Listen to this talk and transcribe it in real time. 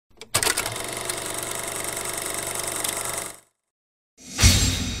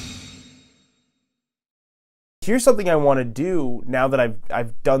Here's something I want to do now that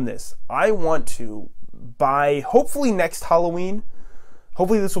I've done this. I want to, by hopefully next Halloween,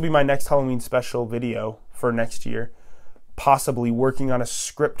 hopefully this will be my next Halloween special video for next year, possibly working on a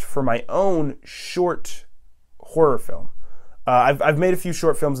script for my own short horror film. I've made a few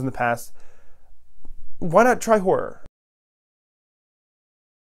short films in the past. Why not try horror?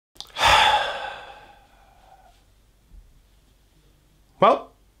 Well,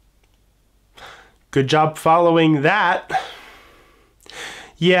 good job following that.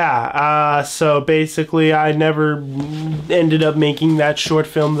 Yeah, so basically I never ended up making that short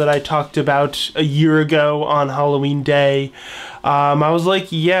film that I talked about a year ago on Halloween Day. I was like,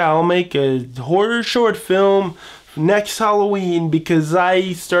 yeah, I'll make a horror short film next Halloween because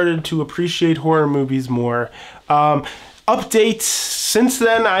I started to appreciate horror movies more. Updates, since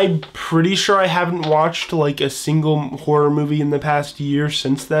then, I'm pretty sure I haven't watched like a single horror movie in the past year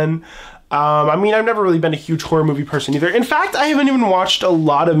since then. I mean, I've never really been a huge horror movie person either. In fact, I haven't even watched a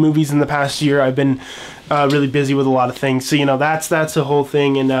lot of movies in the past year. I've been really busy with a lot of things. So, you know, that's the whole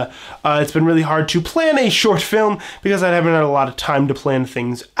thing. And it's been really hard to plan a short film because I haven't had a lot of time to plan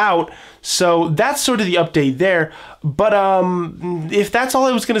things out. So that's sort of the update there. But if that's all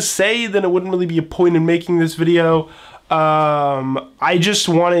I was going to say, then it wouldn't really be a point in making this video. I just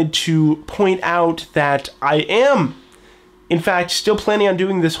wanted to point out that I am, in fact, still planning on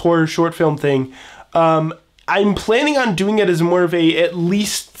doing this horror short film thing. I'm planning on doing it as more of at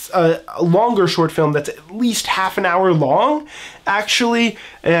least a longer short film that's at least half an hour long, actually,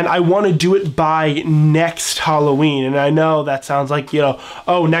 and I want to do it by next Halloween. And I know that sounds like, you know,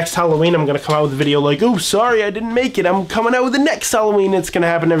 oh, next Halloween I'm going to come out with a video like, oh, sorry, I didn't make it. I'm coming out with the next Halloween. It's going to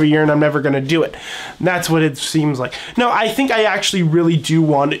happen every year and I'm never going to do it. And that's what it seems like. No, I think I actually really do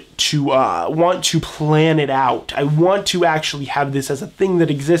want to plan it out. I want to actually have this as a thing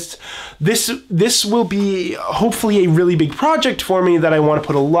that exists. This will be hopefully a really big project for me that I want to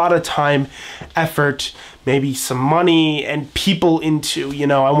put a lot of time, effort, maybe some money and people into. You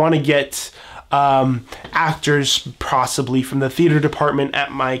know, I want to get actors possibly from the theater department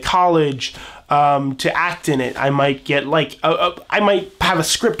at my college to act in it. I might get like I might have a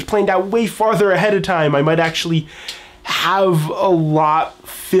script planned out way farther ahead of time. I might actually have a lot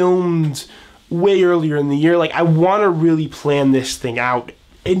filmed way earlier in the year. Like, I want to really plan this thing out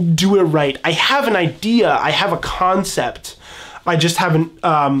and do it right. I have an idea. I have a concept. I just haven't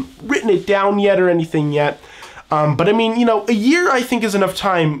written it down yet or anything yet. But I mean, you know, a year I think is enough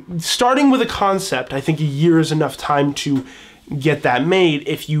time. Starting with a concept, I think a year is enough time to get that made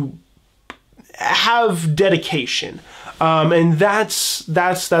if you have dedication. And that's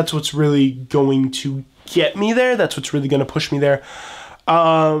what's really going to get me there. That's what's really going to push me there.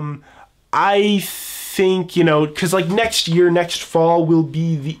 I think, you know, because like next fall will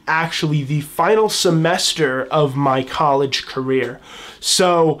be actually the final semester of my college career.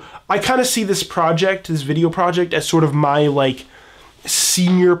 So I kind of see this project, this video project, as sort of my like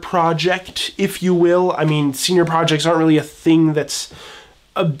senior project, if you will. I mean, senior projects aren't really a thing that's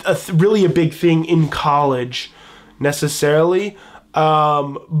really a big thing in college necessarily.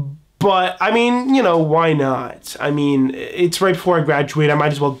 But, I mean, you know, why not? I mean, it's right before I graduate. I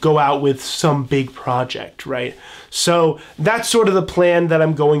might as well go out with some big project, right? So that's sort of the plan that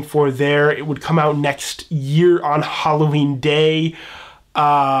I'm going for there. It would come out next year on Halloween Day.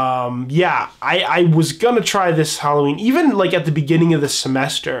 Yeah, I was going to try this Halloween. Even, like, at the beginning of the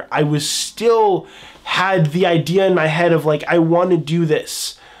semester, I was still had the idea in my head of, like, I want to do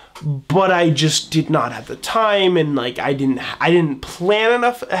this. But I just did not have the time, and like I didn't plan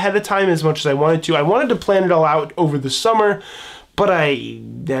enough ahead of time as much as I wanted to. I wanted to plan it all out over the summer, but I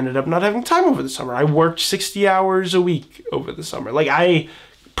ended up not having time over the summer. I worked 60 hours a week over the summer. Like, I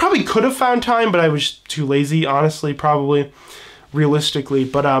probably could have found time, but I was too lazy, honestly, probably, realistically.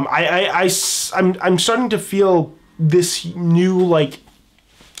 But I'm starting to feel this new like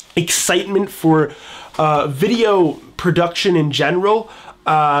excitement for video production in general.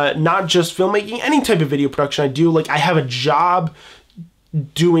 Not just filmmaking, any type of video production I do. Like, I have a job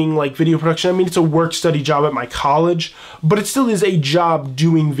doing like video production. I mean, it's a work study job at my college, but it still is a job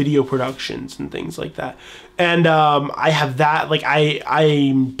doing video productions and things like that. And I have that. Like,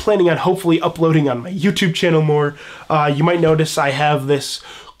 I'm planning on hopefully uploading on my YouTube channel more. You might notice I have this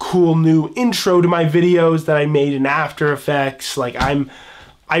cool new intro to my videos that I made in After Effects. Like,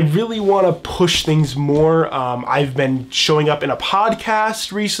 I really want to push things more. I've been showing up in a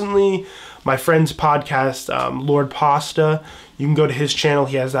podcast recently, my friend's podcast, Lord Pasta. You can go to his channel.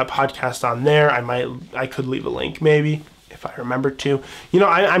 He has that podcast on there. I could leave a link maybe if I remember to. You know,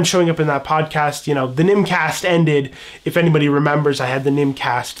 I'm showing up in that podcast. You know, the NimCast ended. If anybody remembers, I had the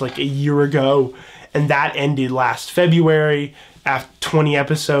NimCast like a year ago, and that ended last February after 20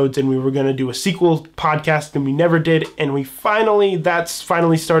 episodes, and we were going to do a sequel podcast, and we never did, and that's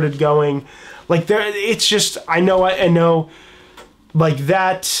finally started going. Like, it's just, I know, like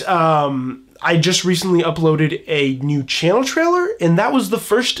that, I just recently uploaded a new channel trailer, and that was the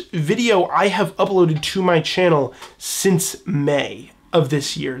first video I have uploaded to my channel since May of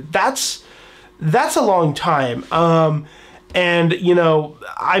this year. That's a long time. And, you know,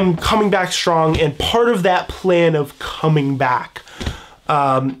 I'm coming back strong, and part of that plan of coming back,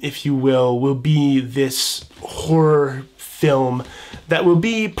 if you will be this horror film that will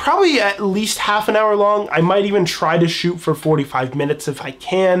be probably at least half an hour long. I might even try to shoot for 45 minutes if I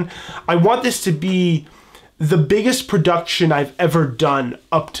can. I want this to be the biggest production I've ever done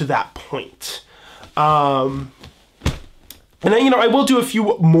up to that point. And then, you know, I will do a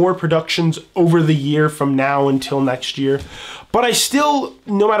few more productions over the year from now until next year. But I still,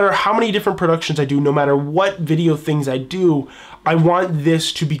 no matter how many different productions I do, no matter what video things I do, I want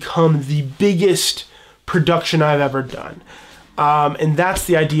this to become the biggest production I've ever done. And that's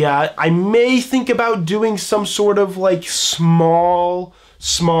the idea. I may think about doing some sort of like small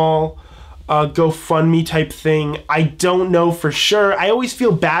GoFundMe type thing. I don't know for sure. I always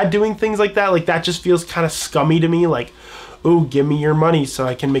feel bad doing things like that. Like, that just feels kind of scummy to me. Like, oh, give me your money so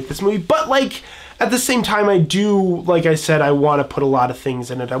I can make this movie. But like, at the same time, I do, like I said, I want to put a lot of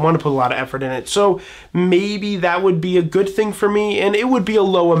things in it. I want to put a lot of effort in it. So maybe that would be a good thing for me, and it would be a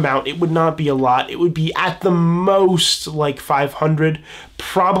low amount. It would not be a lot. It would be at the most like 500,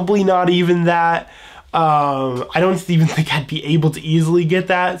 probably not even that. I don't even think I'd be able to easily get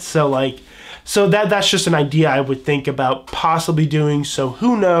that. So that's just an idea I would think about possibly doing. So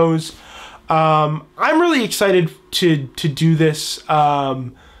who knows? I'm really excited to do this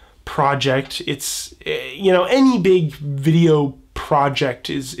project. It's, you know, any big video project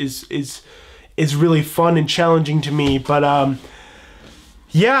is really fun and challenging to me. But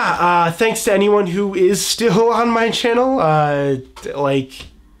yeah, thanks to anyone who is still on my channel, like,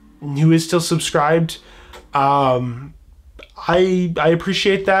 who is still subscribed. I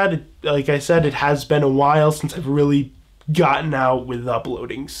appreciate that. Like I said, it has been a while since I've really gotten out with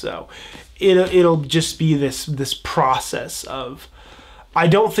uploading, so it'll just be this process of, I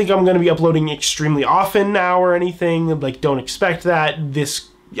don't think I'm going to be uploading extremely often now or anything. Like, don't expect that.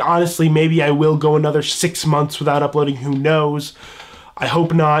 Honestly, maybe I will go another 6 months without uploading. Who knows? I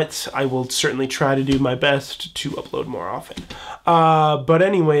hope not. I will certainly try to do my best to upload more often. But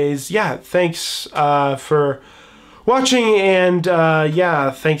anyways, yeah, thanks for watching, and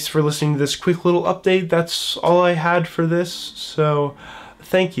yeah, thanks for listening to this quick little update. That's all I had for this, so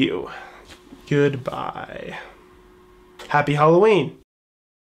thank you. Goodbye. Happy Halloween.